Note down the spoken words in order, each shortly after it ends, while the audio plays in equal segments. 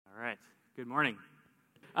Good morning.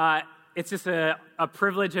 It's just a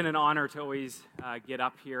privilege and an honor to always get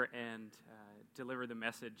up here and deliver the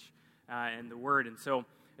message and the word. And so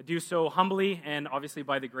I do so humbly and obviously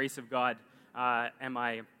by the grace of God am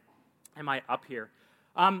I up here.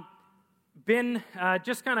 Been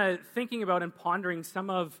just kind of thinking about and pondering some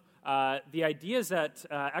of the ideas that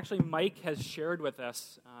actually Mike has shared with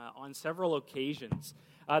us on several occasions.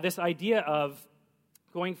 This idea of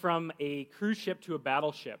going from a cruise ship to a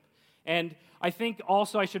battleship. And I think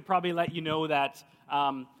also I should probably let you know that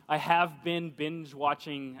I have been binge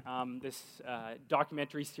watching this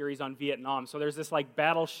documentary series on Vietnam. So there's this like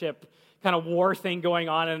battleship kind of war thing going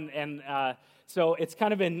on, and so it's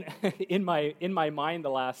kind of been in my mind the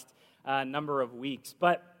last number of weeks.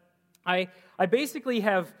 But I basically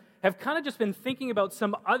have kind of just been thinking about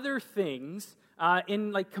some other things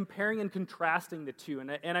in like comparing and contrasting the two.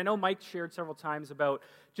 And I know Mike shared several times about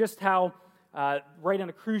just how right on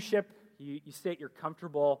a cruise ship, you sit, you're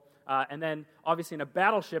comfortable, and then obviously in a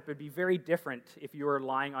battleship, it'd be very different if you were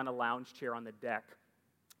lying on a lounge chair on the deck.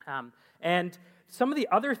 And some of the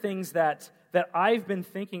other things that I've been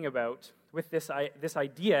thinking about with this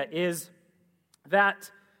idea is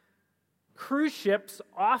that cruise ships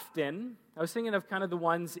often, I was thinking of kind of the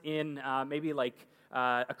ones in maybe like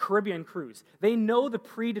a Caribbean cruise. They know the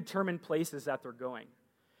predetermined places that they're going.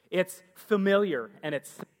 It's familiar and it's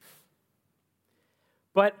safe.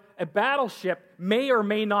 But a battleship may or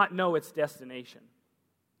may not know its destination.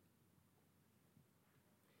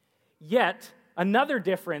 Yet, another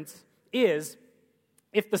difference is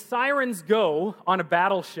if the sirens go on a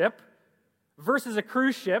battleship versus a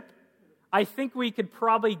cruise ship, I think we could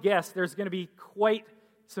probably guess there's going to be quite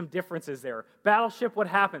some differences there. Battleship, what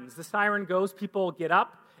happens? The siren goes, people get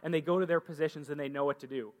up, and they go to their positions and they know what to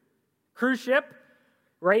do. Cruise ship,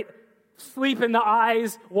 right? Sleep in the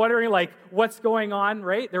eyes, wondering like what's going on,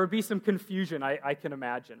 right? There would be some confusion, I can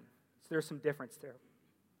imagine. So there's some difference there.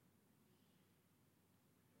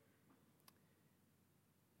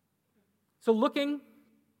 So looking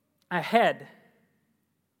ahead,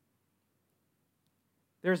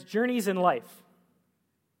 there's journeys in life.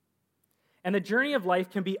 And the journey of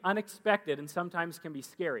life can be unexpected and sometimes can be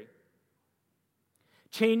scary.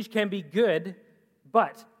 Change can be good,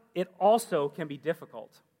 but it also can be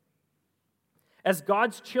difficult. As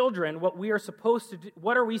God's children, what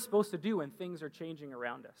are we supposed to do when things are changing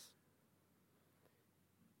around us?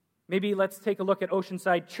 Maybe let's take a look at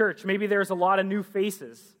Oceanside Church. Maybe there's a lot of new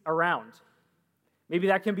faces around. Maybe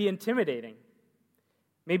that can be intimidating.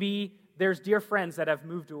 Maybe there's dear friends that have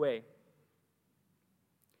moved away.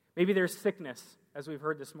 Maybe there's sickness, as we've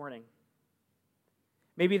heard this morning.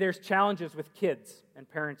 Maybe there's challenges with kids and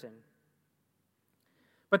parenting.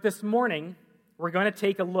 But this morning, we're going to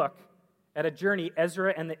take a look at a journey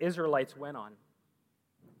Ezra and the Israelites went on.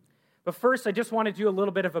 But first, I just want to do a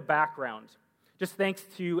little bit of a background. Just thanks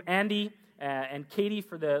to Andy and Katie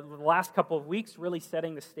for the last couple of weeks, really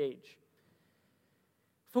setting the stage.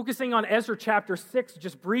 Focusing on Ezra chapter 6,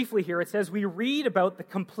 just briefly here, it says, we read about the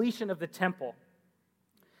completion of the temple.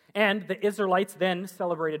 And the Israelites then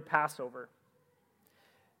celebrated Passover.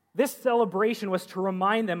 This celebration was to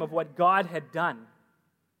remind them of what God had done,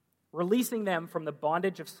 releasing them from the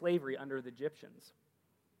bondage of slavery under the Egyptians.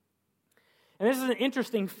 And this is an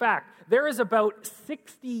interesting fact. There is about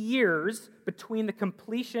 60 years between the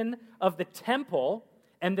completion of the temple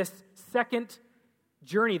and this second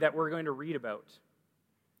journey that we're going to read about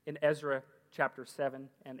in Ezra chapter 7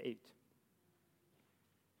 and 8.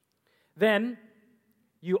 Then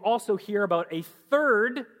you also hear about a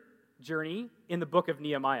third journey in the book of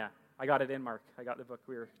Nehemiah. I got it in, Mark. I got the book.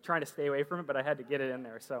 We were trying to stay away from it, but I had to get it in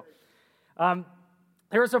there. So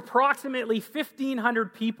there was approximately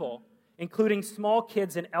 1,500 people, including small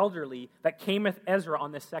kids and elderly, that came with Ezra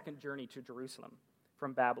on this second journey to Jerusalem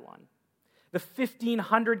from Babylon. The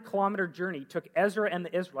 1,500-kilometer journey took Ezra and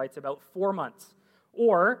the Israelites about 4 months,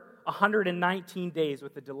 or 119 days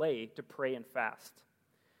with a delay to pray and fast.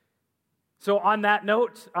 So on that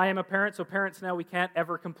note, I am a parent, so parents now we can't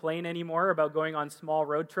ever complain anymore about going on small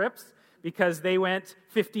road trips because they went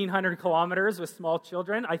 1,500 kilometers with small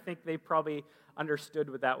children. I think they probably understood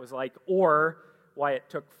what that was like, or why it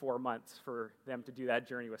took 4 months for them to do that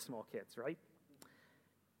journey with small kids, right?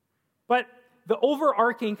 But the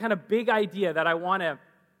overarching kind of big idea that I want to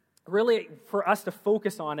really for us to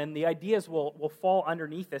focus on, and the ideas will fall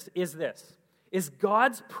underneath this, is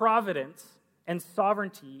God's providence and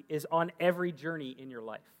sovereignty is on every journey in your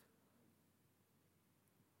life.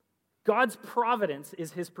 God's providence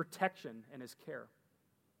is his protection and his care.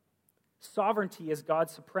 Sovereignty is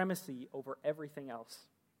God's supremacy over everything else.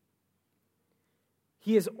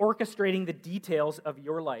 He is orchestrating the details of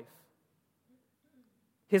your life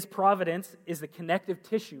His providence is the connective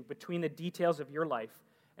tissue between the details of your life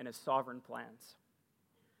and His sovereign plans.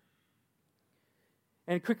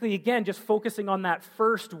 And quickly again, just focusing on that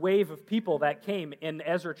first wave of people that came in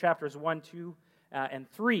Ezra chapters 1, 2, and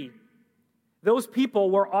 3. Those people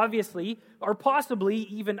were obviously, or possibly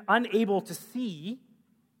even unable to see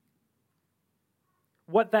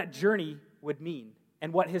what that journey would mean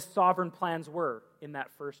and what His sovereign plans were in that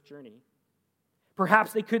first journey.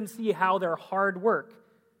 Perhaps they couldn't see how their hard work,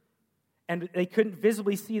 and they couldn't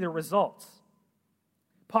visibly see the results,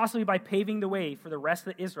 possibly by paving the way for the rest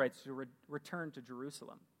of the Israelites to return to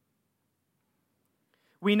Jerusalem.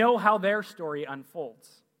 We know how their story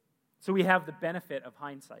unfolds, so we have the benefit of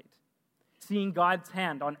hindsight, seeing God's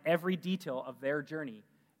hand on every detail of their journey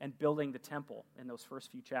and building the temple in those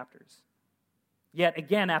first few chapters. Yet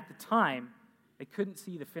again, at the time, they couldn't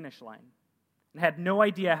see the finish line and had no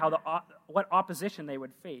idea what opposition they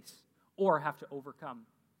would face or have to overcome.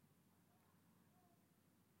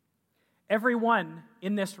 Everyone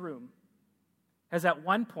in this room has at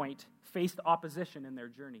one point faced opposition in their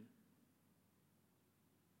journey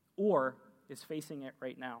or is facing it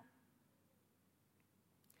right now.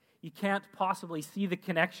 You can't possibly see the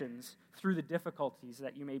connections through the difficulties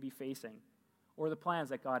that you may be facing or the plans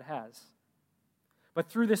that God has. But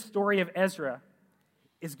through this story of Ezra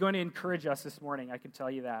is going to encourage us this morning, I can tell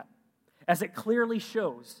you that, as it clearly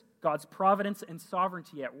shows God's providence and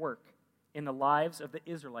sovereignty at work in the lives of the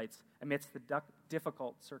Israelites amidst the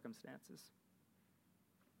difficult circumstances.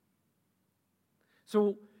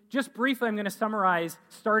 So just briefly, I'm going to summarize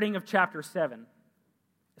starting of chapter 7.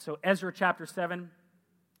 So Ezra chapter 7,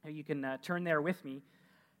 you can turn there with me.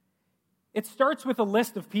 It starts with a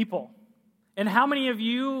list of people. And how many of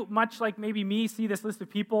you, much like maybe me, see this list of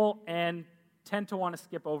people and tend to want to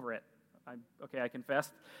skip over it? I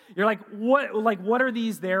confessed. You're like, what are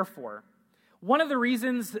these there for? One of the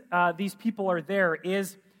reasons these people are there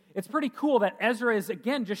is it's pretty cool that Ezra is,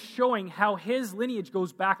 again, just showing how his lineage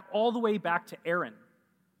goes back all the way back to Aaron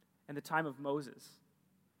and the time of Moses.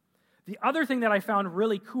 The other thing that I found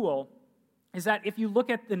really cool is that if you look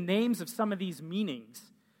at the names of some of these meanings,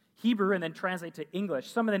 Hebrew and then translate to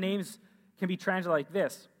English, some of the names can be translated like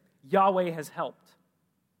this: Yahweh has helped,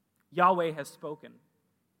 Yahweh has spoken,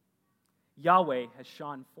 Yahweh has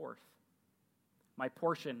shone forth, my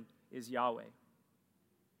portion is Yahweh.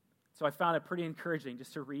 So I found it pretty encouraging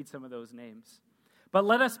just to read some of those names. But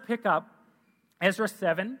let us pick up Ezra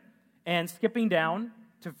 7 and skipping down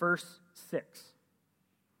to verse 6.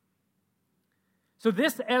 So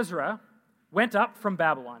this Ezra went up from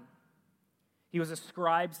Babylon. He was a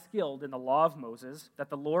scribe skilled in the law of Moses that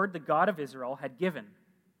the Lord, the God of Israel, had given.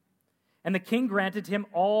 And the king granted him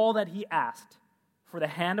all that he asked, for the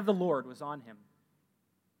hand of the Lord was on him.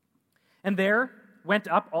 And there went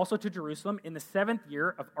up also to Jerusalem in the 7th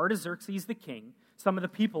year of Artaxerxes the king some of the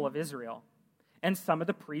people of Israel, and some of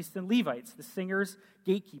the priests and Levites, the singers,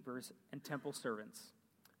 gatekeepers, and temple servants.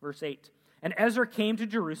 Verse 8, and Ezra came to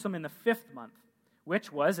Jerusalem in the 5th month,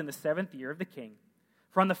 which was in the 7th year of the king.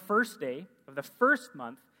 For on the first day of the 1st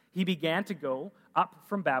month, he began to go up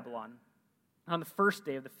from Babylon. And on the first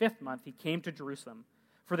day of the 5th month, he came to Jerusalem,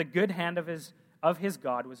 for the good hand of his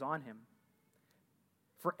God was on him.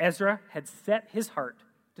 For Ezra had set his heart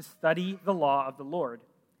to study the law of the Lord,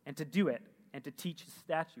 and to do it, and to teach his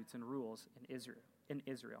statutes and rules in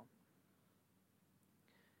Israel.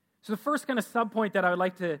 So the first kind of subpoint that I would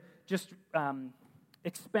like to just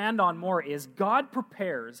expand on more is God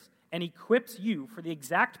prepares and equips you for the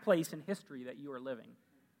exact place in history that you are living.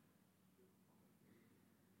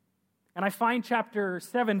 And I find chapter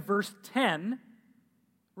 7, verse 10,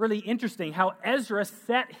 really interesting, how Ezra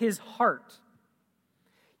set his heart.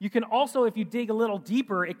 You can also, if you dig a little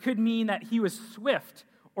deeper, it could mean that he was swift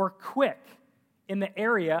or quick in the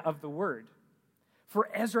area of the word. For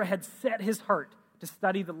Ezra had set his heart to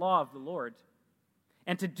study the law of the Lord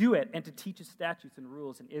and to do it and to teach his statutes and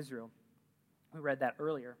rules in Israel. We read that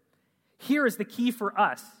earlier. Here is the key for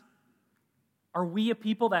us. Are we a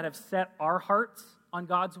people that have set our hearts on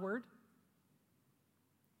God's word?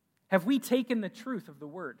 Have we taken the truth of the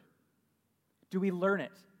word? Do we learn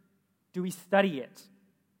it? Do we study it?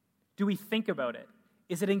 Do we think about it?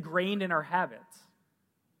 Is it ingrained in our habits?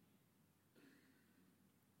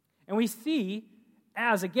 And we see,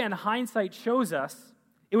 as again, hindsight shows us,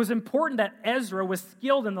 it was important that Ezra was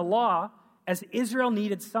skilled in the law as Israel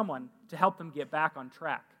needed someone to help them get back on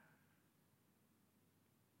track.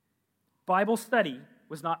 Bible study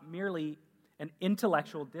was not merely an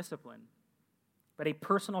intellectual discipline, but a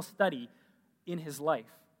personal study in his life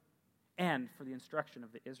and for the instruction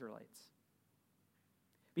of the Israelites.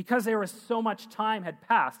 Because there was so much time had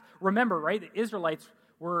passed. Remember, right, the Israelites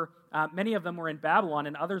many of them were in Babylon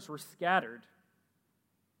and others were scattered.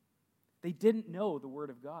 They didn't know the Word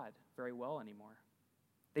of God very well anymore.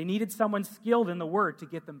 They needed someone skilled in the Word to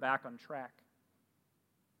get them back on track.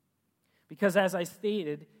 Because as I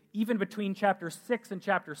stated, even between chapter 6 and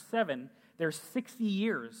chapter 7, there's 60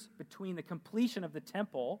 years between the completion of the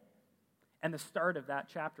temple and the start of that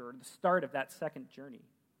chapter, or the start of that second journey.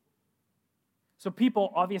 So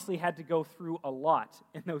people obviously had to go through a lot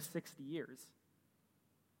in those 60 years.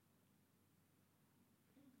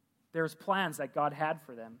 There's plans that God had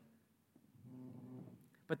for them.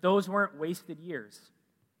 But those weren't wasted years.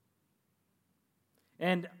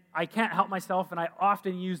 And I can't help myself, and I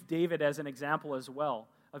often use David as an example as well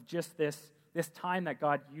of just this time that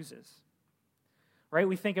God uses. Right?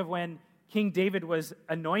 We think of when King David was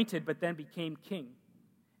anointed but then became king.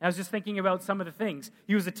 And I was just thinking about some of the things.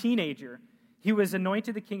 He was a teenager. He was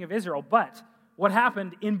anointed the king of Israel. But what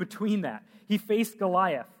happened in between that? He faced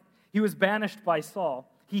Goliath. He was banished by Saul.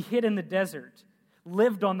 He hid in the desert,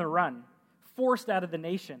 lived on the run, forced out of the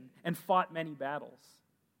nation, and fought many battles.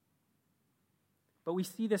 But we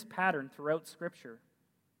see this pattern throughout Scripture,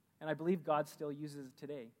 and I believe God still uses it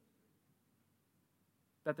today.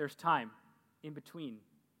 That there's time in between,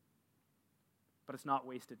 but it's not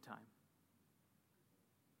wasted time.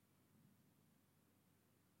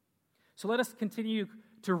 So let us continue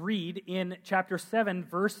to read in chapter 7,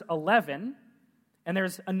 verse 11, and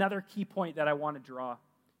there's another key point that I want to draw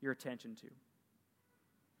your attention to.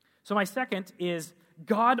 So my second is,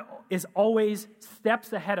 God is always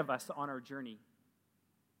steps ahead of us on our journey.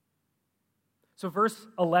 So verse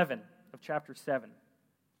 11 of chapter 7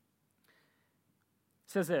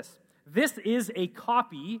 says this: "This is a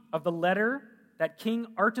copy of the letter that King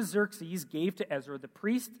Artaxerxes gave to Ezra, the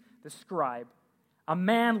priest, the scribe, a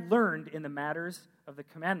man learned in the matters of the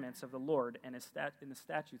commandments of the Lord and in the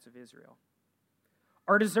statutes of Israel.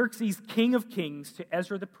 Artaxerxes, king of kings, to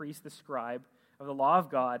Ezra the priest, the scribe, of the law of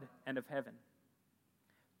God and of heaven.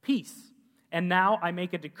 Peace. And now I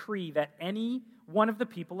make a decree that any one of the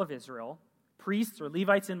people of Israel, priests or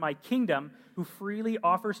Levites in my kingdom, who freely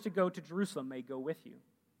offers to go to Jerusalem may go with you.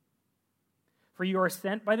 For you are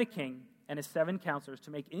sent by the king and his 7 counselors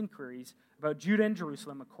to make inquiries about Judah and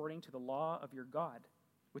Jerusalem according to the law of your God,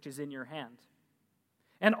 which is in your hand.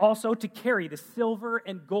 And also to carry the silver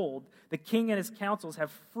and gold the king and his councils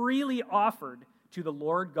have freely offered to the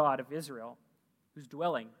Lord God of Israel, whose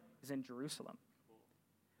dwelling is in Jerusalem.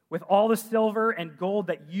 With all the silver and gold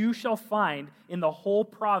that you shall find in the whole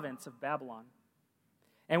province of Babylon,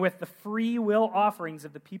 and with the free will offerings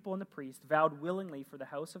of the people and the priests, vowed willingly for the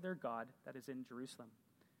house of their God that is in Jerusalem."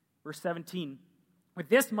 Verse 17, "With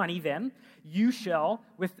this money, then, you shall,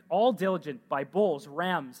 with all diligence, buy bulls,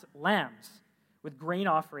 rams, lambs, with grain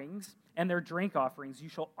offerings and their drink offerings. You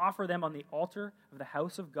shall offer them on the altar of the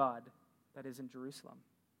house of God that is in Jerusalem.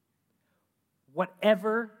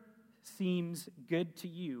 Whatever seems good to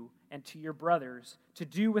you and to your brothers to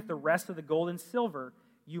do with the rest of the gold and silver,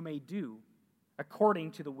 you may do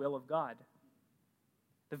according to the will of God.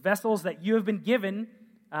 The vessels that you have been given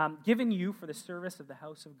you for the service of the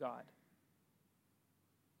house of God,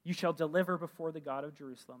 you shall deliver before the God of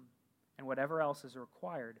Jerusalem, and whatever else is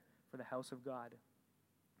required for the house of God,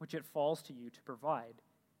 which it falls to you to provide,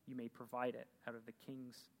 you may provide it out of the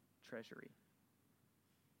king's treasury."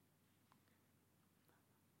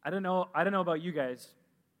 I don't know about you guys,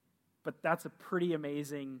 but that's a pretty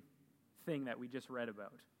amazing thing that we just read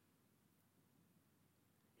about.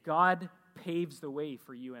 God paves the way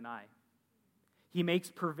for you and I. He makes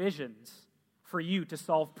provisions for you to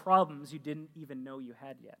solve problems you didn't even know you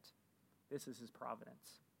had yet. This is his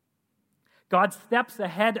providence. God steps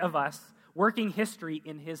ahead of us, working history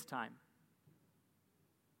in his time.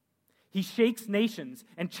 He shakes nations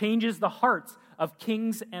and changes the hearts of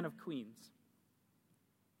kings and of queens.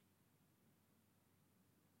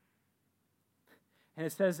 And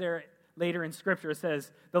it says there later in Scripture, it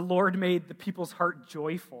says, the Lord made the people's heart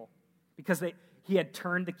joyful because he had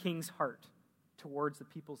turned the king's heart towards the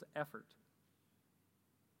people's effort.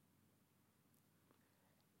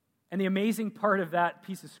 And the amazing part of that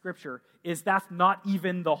piece of Scripture is that's not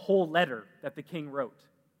even the whole letter that the king wrote.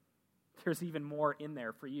 There's even more in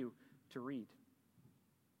there for you to read.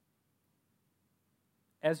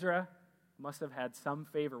 Ezra must have had some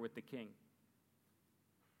favor with the king.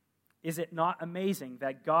 Is it not amazing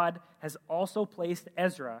that God has also placed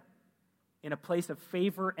Ezra in a place of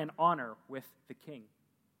favor and honor with the king?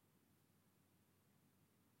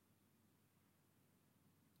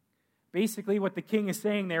 Basically, what the king is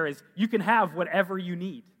saying there is, you can have whatever you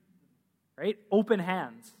need, right? Open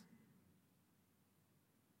hands.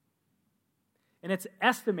 And it's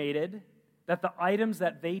estimated that the items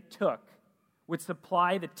that they took would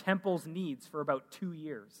supply the temple's needs for about 2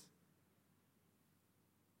 years.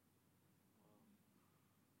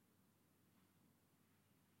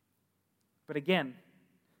 But again,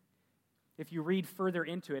 if you read further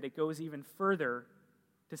into it, it goes even further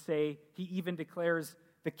to say he even declares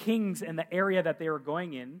the kings and the area that they were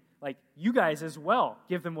going in, like, you guys as well,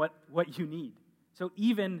 give them what you need. So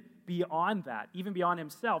even beyond that, even beyond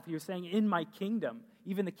himself, he was saying, in my kingdom,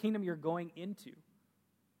 even the kingdom you're going into.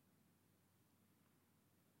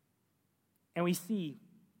 And we see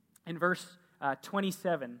in verse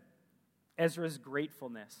 27, Ezra's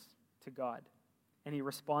gratefulness to God. And he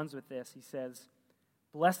responds with this. He says,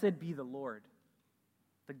 "Blessed be the Lord,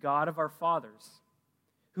 the God of our fathers,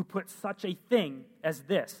 who put such a thing as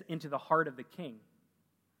this into the heart of the king,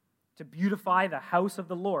 to beautify the house of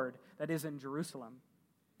the Lord that is in Jerusalem,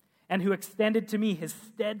 and who extended to me his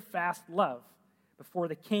steadfast love before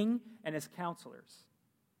the king and his counselors,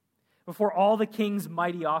 before all the king's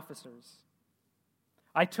mighty officers.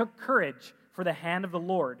 I took courage, for the hand of the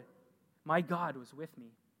Lord, my God, was with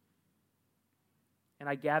me. And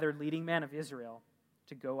I gathered leading men of Israel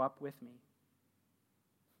to go up with me."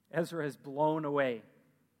 Ezra is blown away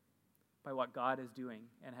by what God is doing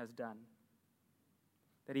and has done.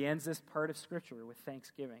 That he ends this part of Scripture with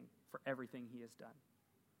thanksgiving for everything he has done.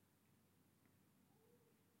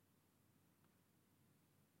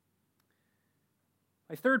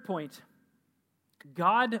 My third point,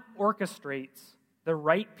 God orchestrates the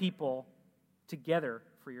right people together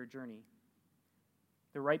for your journey.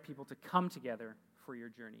 The right people to come together for your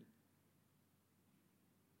journey.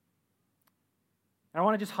 And I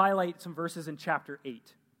want to just highlight some verses in chapter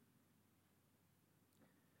 8.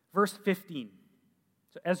 Verse 15.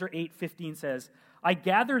 So Ezra 8:15 says, "I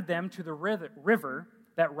gathered them to the river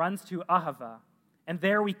that runs to Ahava, and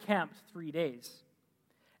there we camped 3 days.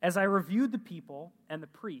 As I reviewed the people and the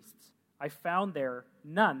priests, I found there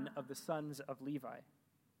none of the sons of Levi."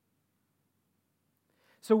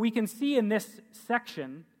 So we can see in this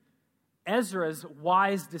section Ezra's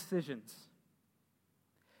wise decisions.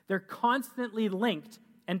 They're constantly linked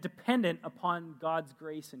and dependent upon God's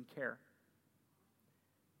grace and care.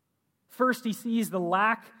 First, he sees the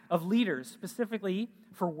lack of leaders, specifically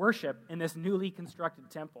for worship in this newly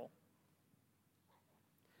constructed temple.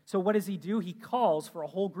 So what does he do? He calls for a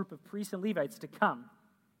whole group of priests and Levites to come.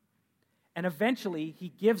 And eventually, he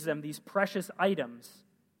gives them these precious items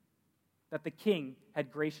that the king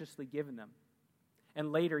had graciously given them.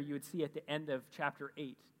 And later, you would see at the end of chapter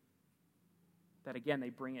 8 that, again, they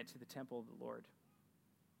bring it to the temple of the Lord.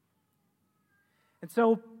 And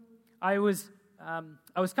so I was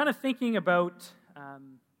kind of thinking about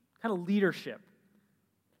kind of leadership.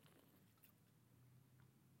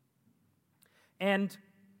 And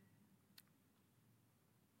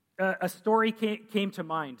a story came to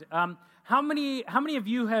mind. How many of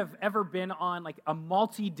you have ever been on like a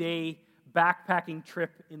multi-day backpacking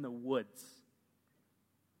trip in the woods?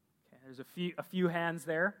 Okay, there's a few hands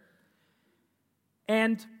there.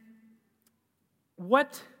 And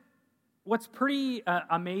what's pretty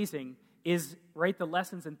amazing is, right, the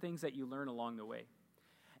lessons and things that you learn along the way.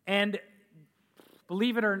 And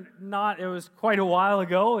believe it or not, it was quite a while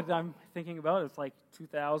ago. I'm thinking about it. It's like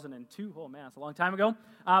 2002. Oh, man, it's a long time ago.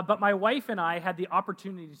 But my wife and I had the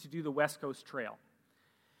opportunity to do the West Coast Trail.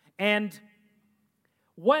 And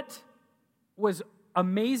what was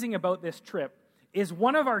amazing about this trip is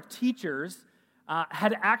one of our teachers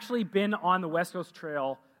had actually been on the West Coast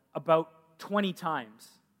Trail about 20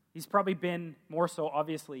 times. He's probably been more so,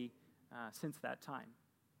 obviously, since that time.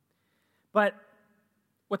 But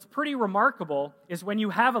what's pretty remarkable is when you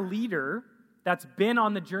have a leader that's been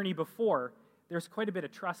on the journey before, there's quite a bit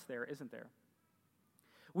of trust there, isn't there?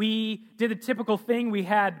 We did a typical thing. We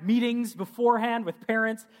had meetings beforehand with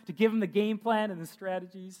parents to give them the game plan and the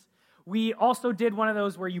strategies. We also did one of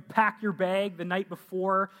those where you pack your bag the night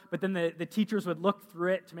before, but then the teachers would look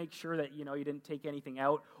through it to make sure that you didn't take anything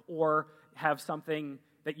out or have something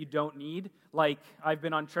that you don't need. Like, I've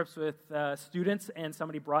been on trips with students, and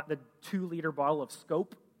somebody brought the 2-liter bottle of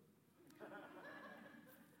Scope.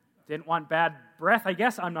 Didn't want bad breath, I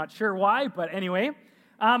guess. I'm not sure why, but anyway.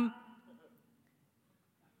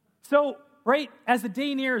 So, right, as the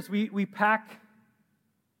day nears, we pack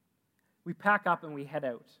up and we head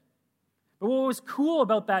out. But what was cool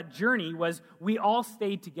about that journey was we all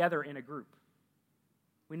stayed together in a group.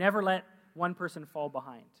 We never let one person fall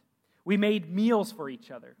behind. We made meals for each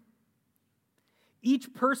other.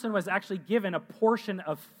 Each person was actually given a portion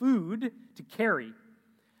of food to carry.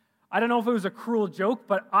 I don't know if it was a cruel joke,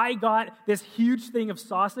 but I got this huge thing of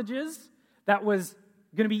sausages that was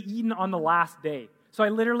going to be eaten on the last day. So I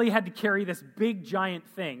literally had to carry this big, giant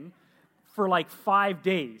thing for like 5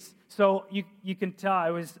 days. So you can tell I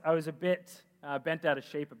was a bit bent out of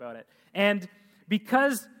shape about it. And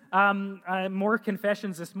because more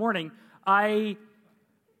confessions this morning, I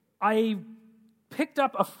picked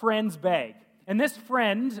up a friend's bag. And this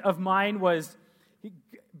friend of mine was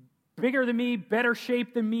bigger than me, better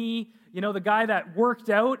shape than me, the guy that worked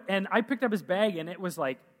out. And I picked up his bag, and it was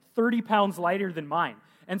like 30 pounds lighter than mine.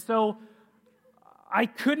 And so I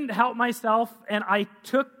couldn't help myself, and I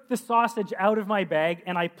took the sausage out of my bag,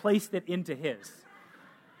 and I placed it into his.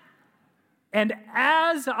 And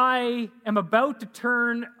as I am about to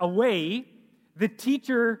turn away, the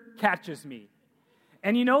teacher catches me.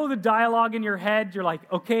 And the dialogue in your head, you're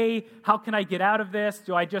like, okay, how can I get out of this?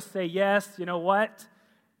 Do I just say yes? You know what?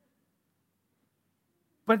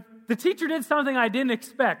 But the teacher did something I didn't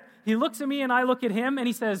expect. He looks at me and I look at him and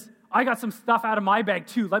he says, I got some stuff out of my bag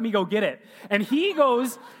too. Let me go get it. And he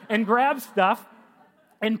goes and grabs stuff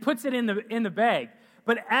and puts it in the bag.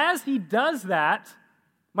 But as he does that,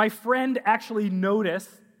 my friend actually noticed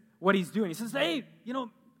what he's doing. He says, hey,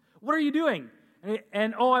 what are you doing?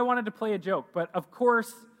 And I wanted to play a joke. But of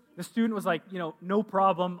course, the student was like, no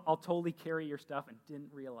problem. I'll totally carry your stuff, and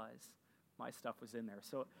didn't realize my stuff was in there.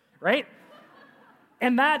 So, right?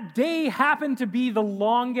 And that day happened to be the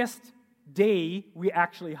longest day we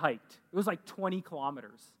actually hiked. It was like 20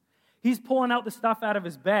 kilometers. He's pulling out the stuff out of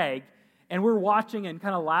his bag, and we're watching and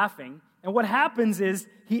kind of laughing. And what happens is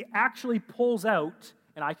he actually pulls out,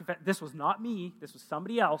 and I confess, this was not me, this was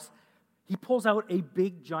somebody else. He pulls out a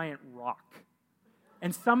big giant rock.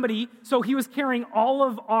 And so he was carrying all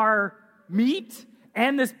of our meat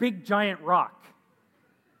and this big giant rock.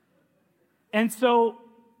 And so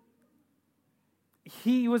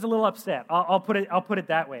he was a little upset. I'll put it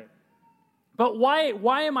that way. But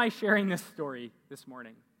why am I sharing this story this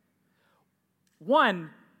morning? One,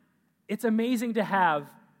 it's amazing to have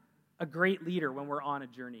a great leader when we're on a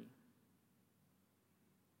journey.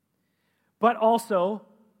 But also,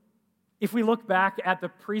 if we look back at the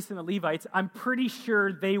priests and the Levites, I'm pretty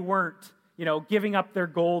sure they weren't, giving up their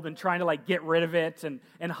gold and trying to get rid of it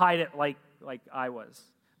and hide it like I was.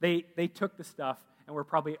 They took the stuff and were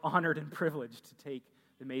probably honored and privileged to take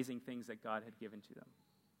the amazing things that God had given to them.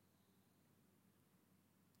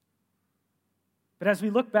 But as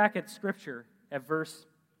we look back at Scripture, at verse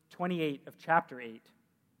 28 of chapter 8,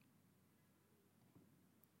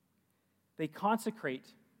 they consecrate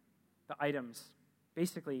the items,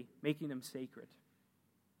 basically making them sacred.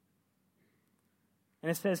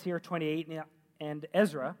 And it says here, 28, and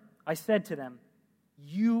Ezra, I said to them,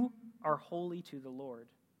 you are holy to the Lord,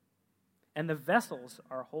 and the vessels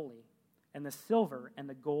are holy, and the silver and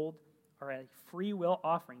the gold are a free will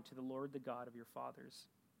offering to the Lord, the God of your fathers.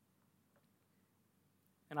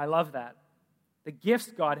 And I love that. The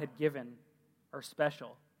gifts God had given are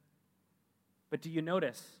special. But do you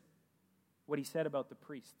notice what he said about the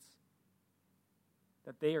priests?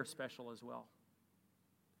 That they are special as well.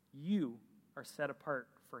 You are set apart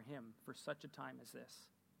for him for such a time as this.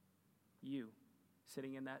 You,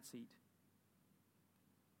 sitting in that seat.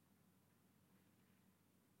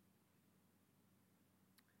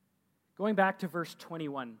 Going back to verse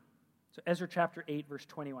 21. So Ezra chapter 8, verse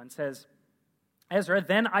 21 says, Ezra,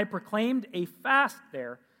 then I proclaimed a fast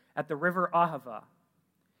there at the river Ahava,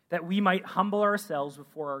 that we might humble ourselves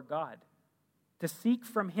before our God, to seek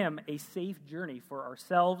from him a safe journey for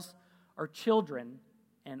ourselves, our children,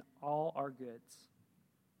 and all our goods.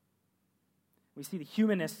 We see the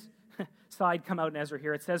humanist side come out in Ezra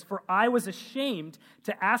here. It says, for I was ashamed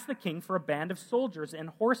to ask the king for a band of soldiers and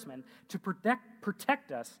horsemen to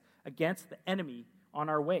protect us against the enemy on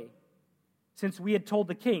our way. Since we had told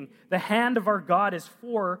the king, the hand of our God is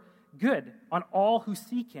for good on all who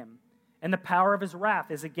seek him, and the power of his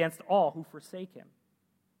wrath is against all who forsake him.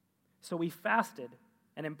 So we fasted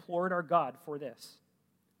and implored our God for this,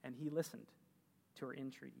 and he listened to our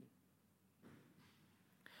entreaty.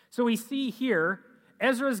 So we see here,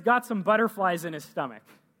 Ezra's got some butterflies in his stomach.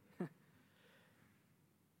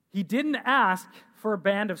 He didn't ask for a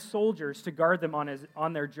band of soldiers to guard them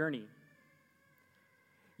on their journey.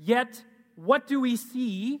 Yet, what do we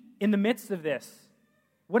see in the midst of this?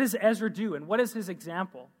 What does Ezra do, and what is his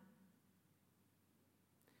example?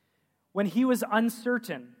 When he was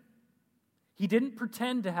uncertain, he didn't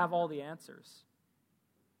pretend to have all the answers.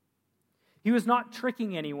 He was not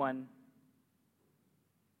tricking anyone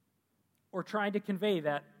or trying to convey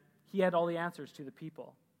that he had all the answers to the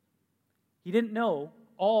people. He didn't know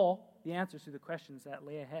all the answers to the questions that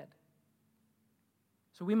lay ahead.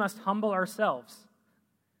 So we must humble ourselves.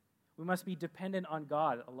 We must be dependent on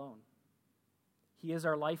God alone. He is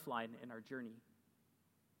our lifeline in our journey.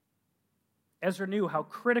 Ezra knew how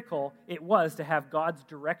critical it was to have God's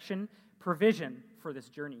direction, provision for this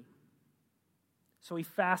journey. So he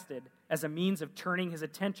fasted as a means of turning his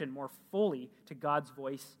attention more fully to God's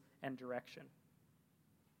voice and direction.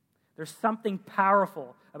 There's something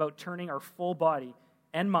powerful about turning our full body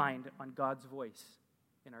and mind on God's voice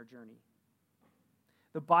in our journey.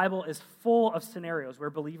 The Bible is full of scenarios where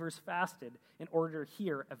believers fasted in order to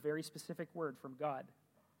hear a very specific word from God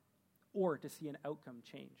or to see an outcome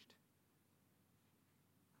changed.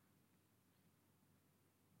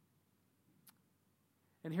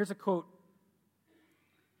 And here's a quote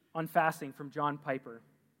on fasting from John Piper.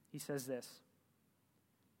 He says this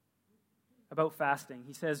about fasting.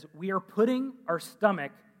 He says, "We are putting our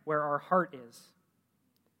stomach where our heart is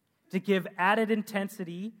to give added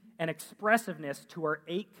intensity and expressiveness to our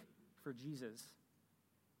ache for Jesus.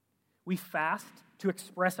 We fast to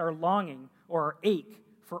express our longing or our ache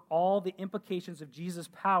for all the implications of Jesus'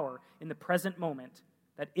 power in the present moment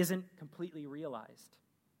that isn't completely realized.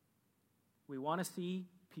 We want to see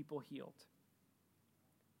people healed.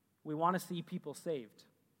 We want to see people saved.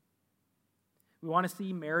 We want to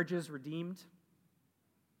see marriages redeemed.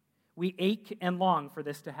 We ache and long for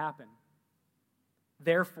this to happen.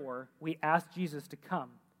 Therefore, we ask Jesus to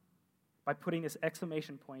come by putting this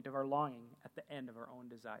exclamation point of our longing at the end of our own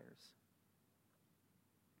desires."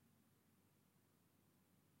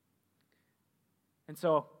 And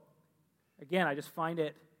so, again, I just find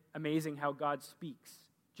it amazing how God speaks,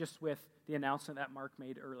 just with the announcement that Mark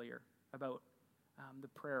made earlier about the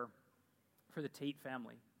prayer for the Tate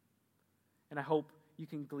family. And I hope you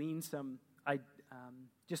can glean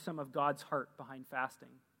just some of God's heart behind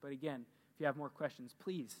fasting. But again, if you have more questions,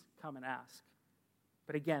 please come and ask.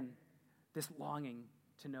 But again, this longing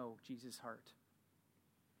to know Jesus' heart.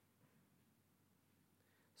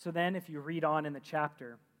 So then, if you read on in the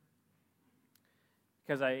chapter,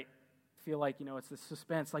 because I feel like, it's the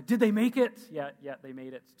suspense, like, did they make it? Yeah, they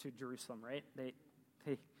made it to Jerusalem, right? They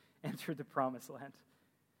entered the promised land.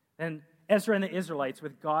 And Ezra and the Israelites,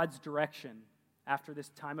 with God's direction, after this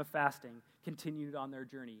time of fasting, continued on their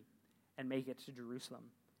journey and make it to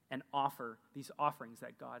Jerusalem and offer these offerings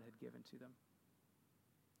that God had given to them.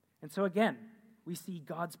 And so again, we see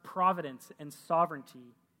God's providence and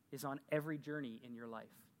sovereignty is on every journey in your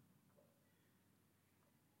life.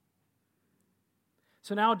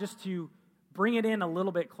 So now just to bring it in a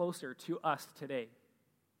little bit closer to us today.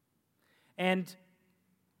 And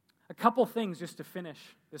a couple things just to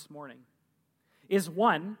finish this morning is,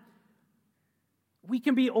 one, we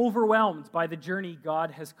can be overwhelmed by the journey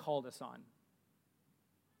God has called us on.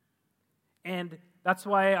 And that's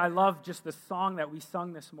why I love just the song that we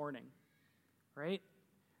sung this morning, right?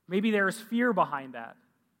 Maybe there's fear behind that,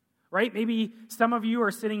 right? Maybe some of you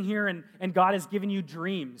are sitting here and God has given you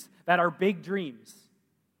dreams that are big dreams.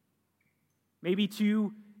 Maybe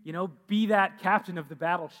to, be that captain of the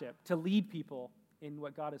battleship, to lead people in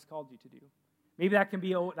what God has called you to do. Maybe that can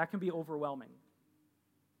be overwhelming.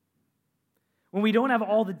 When we don't have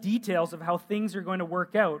all the details of how things are going to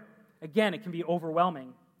work out, again, it can be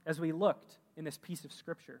overwhelming as we looked in this piece of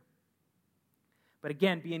Scripture. But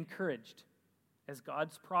again, be encouraged as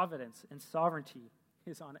God's providence and sovereignty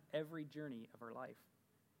is on every journey of our life.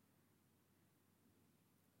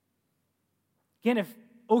 Again, if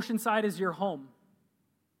Oceanside is your home,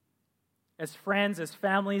 as friends, as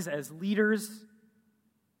families, as leaders,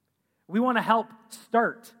 we want to help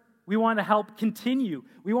start. We want to help continue.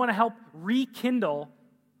 We want to help rekindle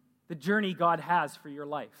the journey God has for your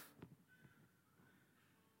life.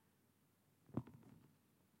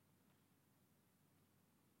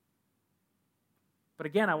 But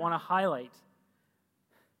again, I want to highlight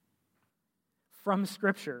from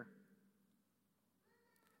Scripture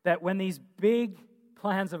that when these big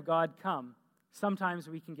plans of God come, sometimes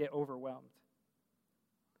we can get overwhelmed.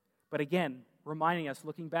 But again, reminding us,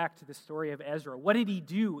 looking back to the story of Ezra, what did he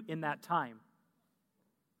do in that time?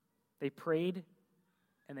 They prayed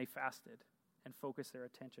and they fasted and focused their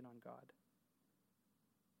attention on God.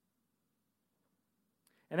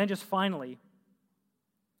 And then just finally,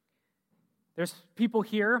 there's people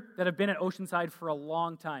here that have been at Oceanside for a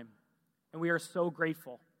long time, and we are so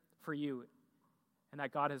grateful for you and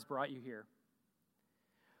that God has brought you here.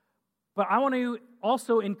 But I want to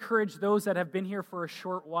also encourage those that have been here for a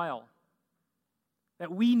short while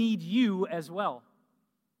that we need you as well,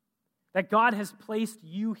 that God has placed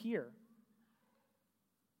you here,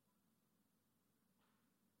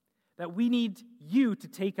 that we need you to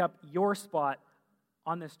take up your spot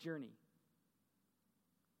on this journey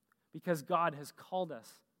because God has called us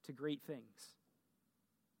to great things.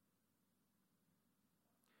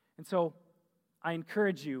 And so I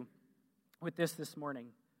encourage you with this morning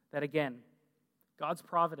that, again, God's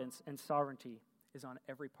providence and sovereignty is on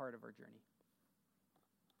every part of our journey.